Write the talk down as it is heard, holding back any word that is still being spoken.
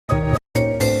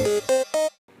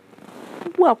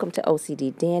Welcome to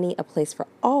OCD Danny, a place for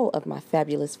all of my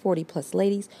fabulous 40-plus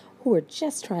ladies who are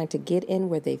just trying to get in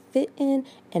where they fit in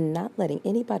and not letting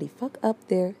anybody fuck up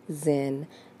their zen.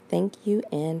 Thank you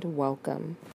and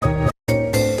welcome.